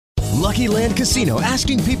Lucky Land Casino,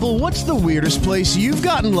 asking people, what's the weirdest place you've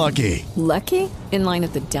gotten lucky? Lucky? In line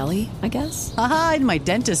at the deli, I guess? Aha, in my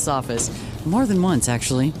dentist's office. More than once,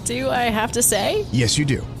 actually. Do I have to say? Yes, you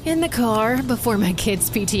do. In the car before my kids'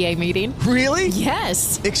 PTA meeting. Really?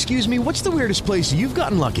 Yes. Excuse me, what's the weirdest place you've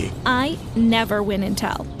gotten lucky? I never win and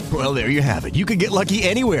tell. Well, there you have it. You can get lucky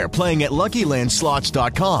anywhere, playing at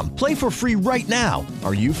LuckyLandSlots.com. Play for free right now.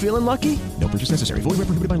 Are you feeling lucky? No purchase necessary. Void where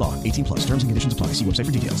prohibited by law. 18 plus. Terms and conditions apply. See website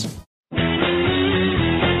for details.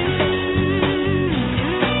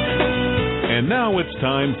 And now it's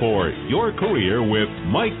time for Your Career with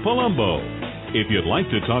Mike Palumbo. If you'd like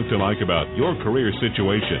to talk to Mike about your career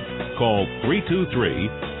situation, call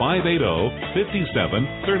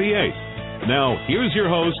 323-580-5738. Now, here's your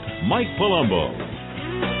host, Mike Palumbo.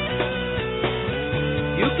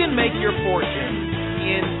 You can make your fortune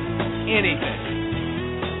in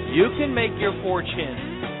anything. You can make your fortune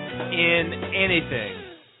in anything.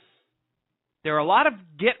 There are a lot of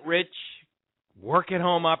get-rich,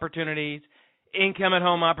 work-at-home opportunities,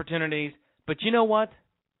 income-at-home opportunities, but you know what?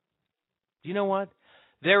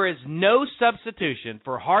 There is no substitution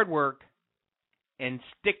for hard work and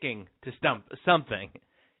sticking to something.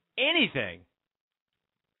 Anything.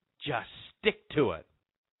 Just stick to it.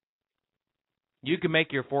 You can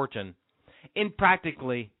make your fortune in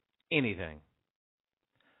practically anything.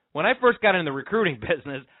 When I first got in the recruiting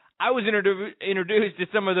business, I was introduced to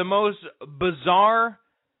some of the most bizarre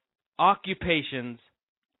occupations,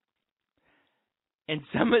 and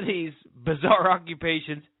some of these bizarre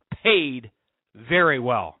occupations paid very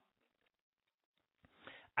well.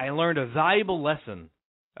 I learned a valuable lesson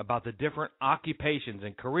about the different occupations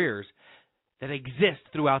and careers that exist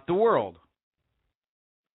throughout the world.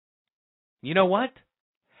 You know what?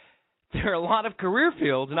 There are a lot of career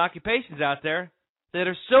fields and occupations out there that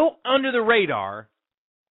are so under the radar,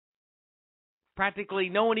 practically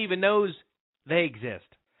no one even knows they exist.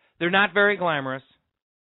 They're not very glamorous,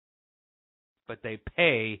 but they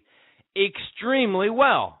pay extremely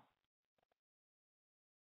well.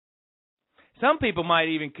 Some people might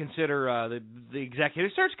even consider the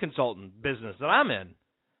executive search consultant business that I'm in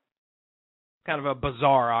kind of a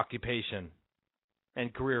bizarre occupation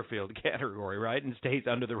and career field category, right? And stays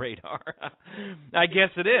under the radar. I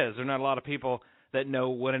guess it is. There are not a lot of people that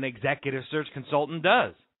know what an executive search consultant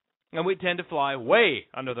does. And we tend to fly way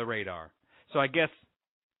under the radar. So I guess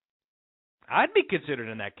I'd be considered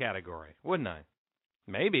in that category, wouldn't I?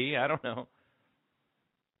 Maybe. I don't know.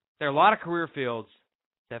 There are a lot of career fields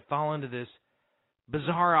that fall into this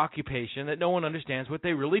bizarre occupation that no one understands what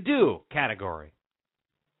they really do category.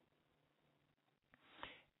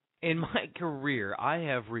 In my career, I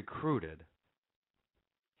have recruited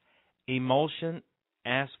emulsion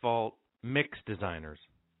asphalt mix designers.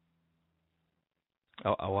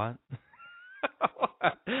 Oh what?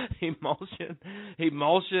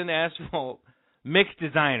 Emulsion asphalt mix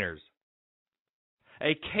designers.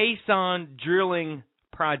 A caisson drilling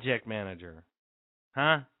project manager.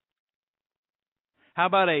 Huh? How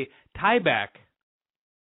about a tieback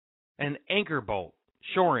and anchor bolt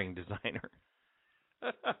shoring designer?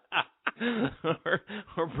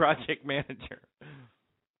 or project manager.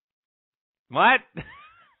 What?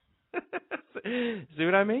 See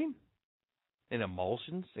what I mean? In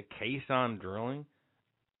emulsions, a caisson drilling,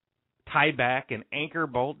 tieback and anchor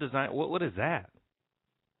bolt design. What is that?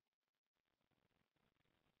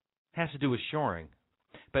 Has to do with shoring.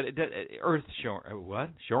 But earth shoring.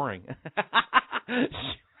 What? Shoring.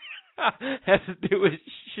 Has to do with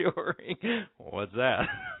shoring. What's that?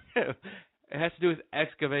 It has to do with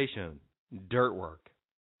excavation, dirt work,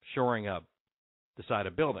 shoring up the side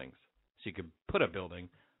of buildings. So you could put a building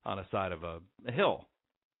on a side of a hill.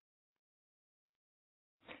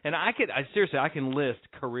 And I can list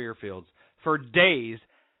career fields for days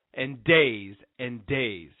and days and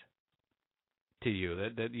days to you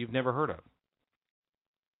that you've never heard of.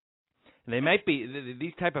 And they might be,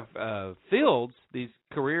 these type of fields, these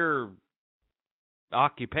career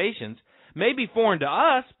occupations, may be foreign to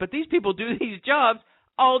us, but these people do these jobs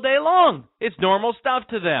all day long. It's normal stuff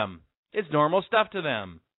to them. It's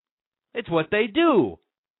what they do.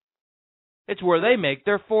 It's where they make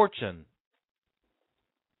their fortune.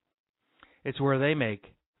 And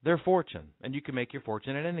you can make your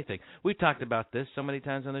fortune at anything. We've talked about this so many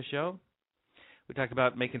times on the show. We talked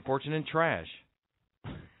about making fortune in trash.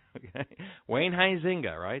 Okay. Wayne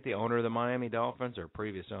Huizenga, right? The owner of the Miami Dolphins, or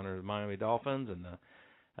previous owner of the Miami Dolphins, and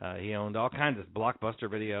he owned all kinds of Blockbuster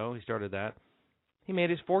Video. He started that. He made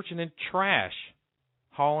his fortune in trash,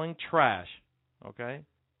 hauling trash. Okay.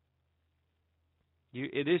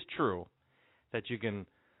 It is true that you can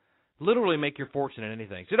literally make your fortune in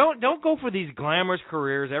anything. So don't go for these glamorous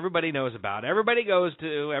careers everybody knows about, everybody goes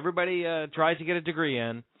to, everybody tries to get a degree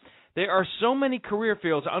in. There are so many career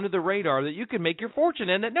fields under the radar that you can make your fortune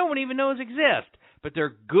in that no one even knows exist. But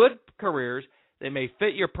they're good careers. They may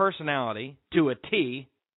fit your personality to a T,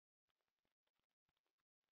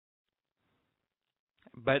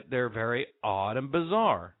 but they're very odd and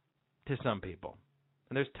bizarre to some people.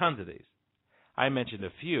 And there's tons of these. I mentioned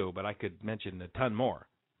a few, but I could mention a ton more.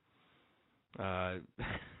 So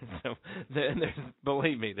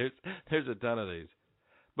believe me, there's a ton of these.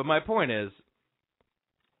 But my point is,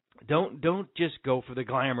 don't just go for the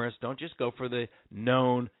glamorous. Don't just go for the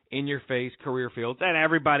known, in-your-face career fields that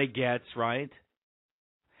everybody gets, right?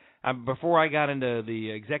 Before I got into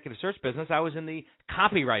the executive search business, I was in the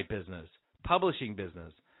copyright business, publishing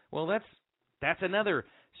business. Well, that's another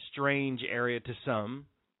strange area to some,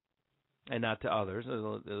 and not to others.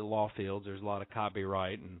 The law fields, there's a lot of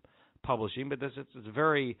copyright and publishing, but it's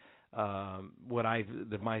very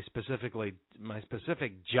my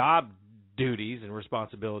specific job duties and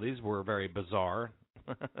responsibilities were very bizarre.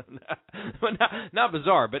 not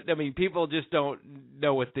bizarre, but I mean, people just don't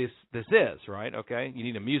know what this is, right? Okay, you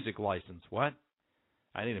need a music license. What?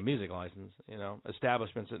 I need a music license.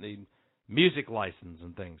 Establishments that need music license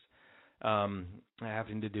and things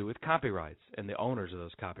having to do with copyrights and the owners of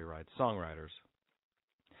those copyrights, songwriters.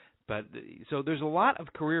 But so there's a lot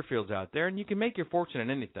of career fields out there, and you can make your fortune in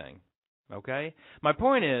anything. Okay, my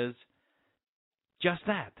point is just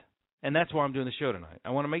that. And that's why I'm doing the show tonight. I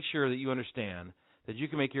want to make sure that you understand that you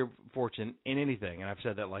can make your fortune in anything. And I've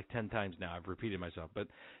said that like 10 times now. I've repeated myself. But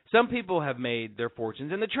some people have made their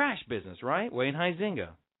fortunes in the trash business, right? Wayne Huizenga.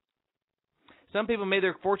 Some people made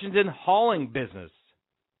their fortunes in hauling business.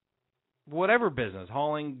 Whatever business.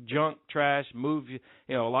 Hauling junk, trash, move.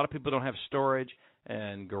 A lot of people don't have storage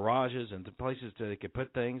and garages and places they could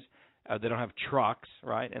put things. They don't have trucks,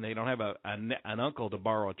 right? And they don't have an uncle to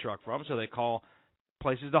borrow a truck from, so they call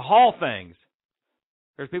places to haul things.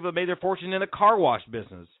 There's people that made their fortune in the car wash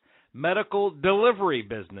business, medical delivery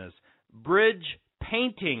business, bridge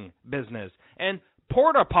painting business, and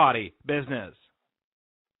porta potty business.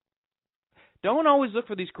 Don't always look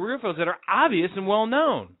for these career fields that are obvious and well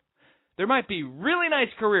known. There might be a really nice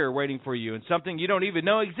career waiting for you in something you don't even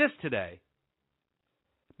know exists today.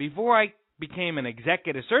 Before I became an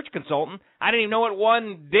executive search consultant, I didn't even know what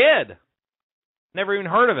one did. Never even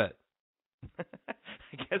heard of it.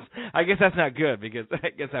 I guess that's not good because I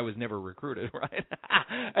guess I was never recruited, right?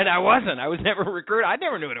 And I wasn't. I was never recruited. I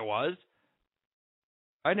never knew what it was.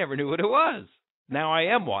 I never knew what it was. Now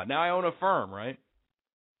I am one. Now I own a firm, right?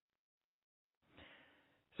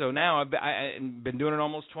 So now I've been doing it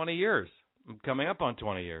almost 20 years. I'm coming up on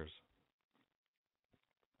 20 years.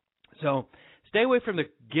 So stay away from the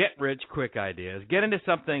get-rich-quick ideas. Get into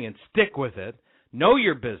something and stick with it. Know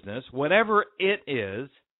your business, whatever it is,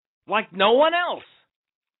 like no one else.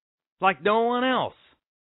 Like no one else.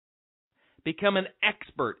 Become an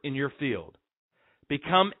expert in your field.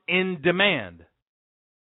 Become in demand.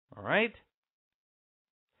 All right?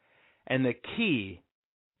 And the key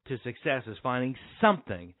to success is finding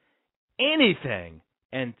something, anything,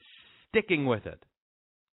 and sticking with it.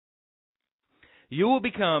 You will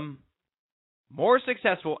become more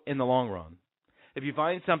successful in the long run if you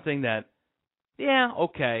find something that, yeah,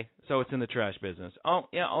 okay, so it's in the trash business. Oh,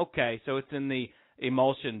 yeah, okay, so it's in the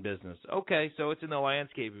emulsion business. Okay, so it's in the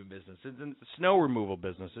landscaping business. It's in the snow removal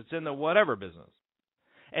business. It's in the whatever business.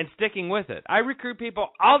 And sticking with it. I recruit people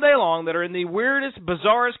all day long that are in the weirdest,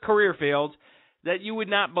 bizarrest career fields that you would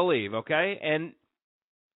not believe, okay? And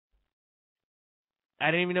I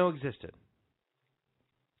didn't even know existed.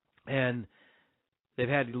 And they've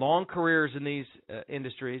had long careers in these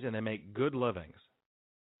industries, and they make good livings.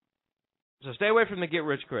 So stay away from the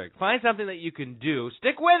get-rich-quick. Find something that you can do.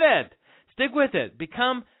 Stick with it. Stick with it.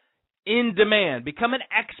 Become in demand. Become an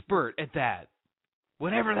expert at that.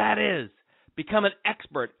 Whatever that is. Become an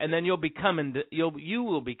expert, and then you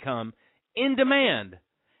will become in demand.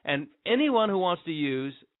 And anyone who wants to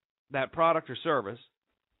use that product or service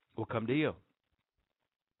will come to you.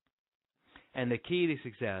 And the key to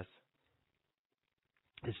success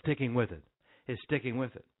is sticking with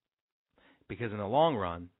it. Because in the long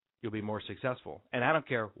run, you'll be more successful. And I don't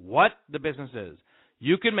care what the business is.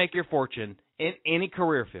 You can make your fortune in any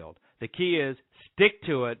career field. The key is stick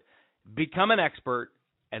to it, become an expert,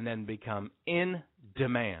 and then become in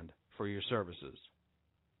demand for your services.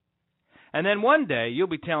 And then one day, you'll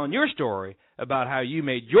be telling your story about how you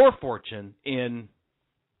made your fortune in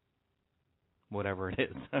whatever it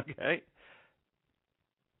is, okay?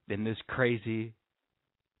 In this crazy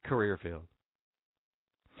career field.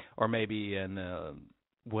 Or maybe in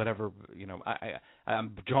whatever,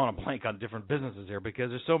 I'm drawing a blank on different businesses here because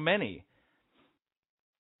there's so many.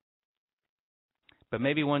 But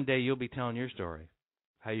maybe one day you'll be telling your story,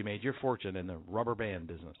 how you made your fortune in the rubber band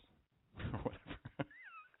business or whatever.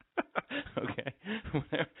 Okay.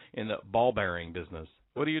 In the ball bearing business.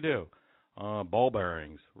 What do you do? Ball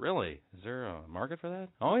bearings. Really? Is there a market for that?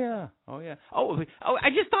 Oh, yeah. Oh, I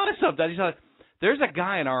just thought of something. There's a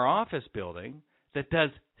guy in our office building that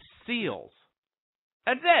does seals.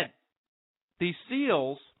 That's it. These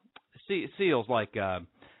seals like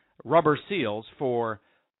rubber seals for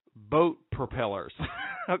boat propellers.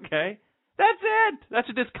 Okay? That's it. That's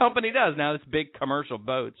what this company does. Now, it's big commercial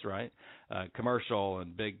boats, right? Commercial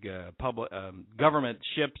and big public government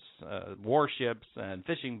ships, warships, and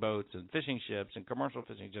fishing boats and fishing ships and commercial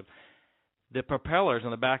fishing ships. The propellers on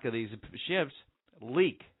the back of these ships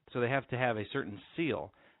leak, so they have to have a certain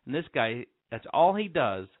seal. And this guy, that's all he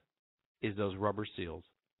does is those rubber seals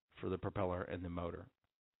for the propeller and the motor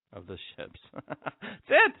of the ships. That's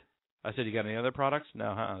it. I said, you got any other products?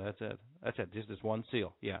 No, that's it. That's it. Just this one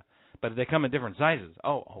seal. Yeah. But they come in different sizes.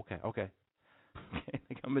 Oh, okay.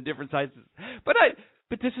 They come in different sizes. But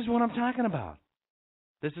this is what I'm talking about.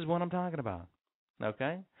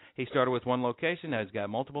 Okay? He started with one location. Now he's got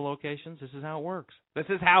multiple locations. This is how it works. This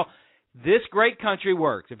is how this great country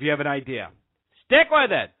works, if you have an idea. Stick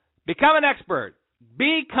with it. Become an expert.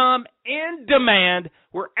 Become in demand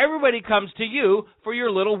where everybody comes to you for your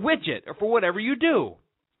little widget or for whatever you do.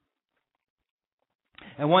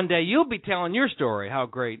 And one day you'll be telling your story, how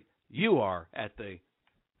great you are at the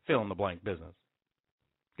fill-in-the-blank business.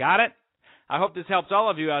 Got it? I hope this helps all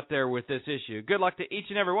of you out there with this issue. Good luck to each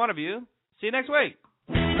and every one of you. See you next week.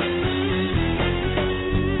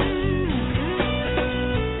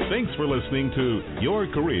 Thanks for listening to Your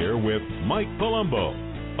Career with Mike Palumbo,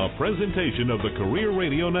 a presentation of the Career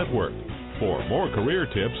Radio Network. For more career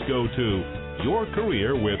tips, go to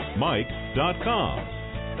yourcareerwithmike.com.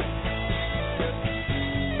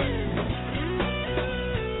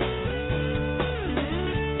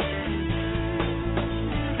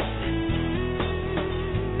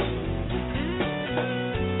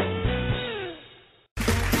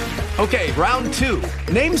 Okay, round two.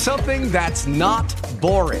 Name something that's not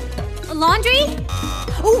boring. A laundry?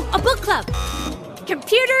 Ooh, a book club.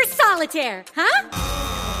 Computer solitaire, huh?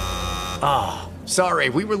 Ah, sorry,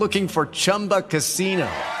 we were looking for Chumba Casino.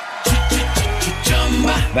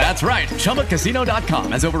 That's right,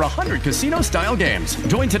 ChumbaCasino.com has over 100 casino-style games.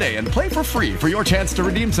 Join today and play for free for your chance to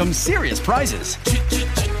redeem some serious prizes.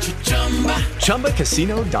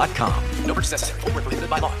 ChumbaCasino.com. No purchase necessary. Void where prohibited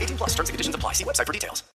by law. 18+ terms and conditions apply. See website for details.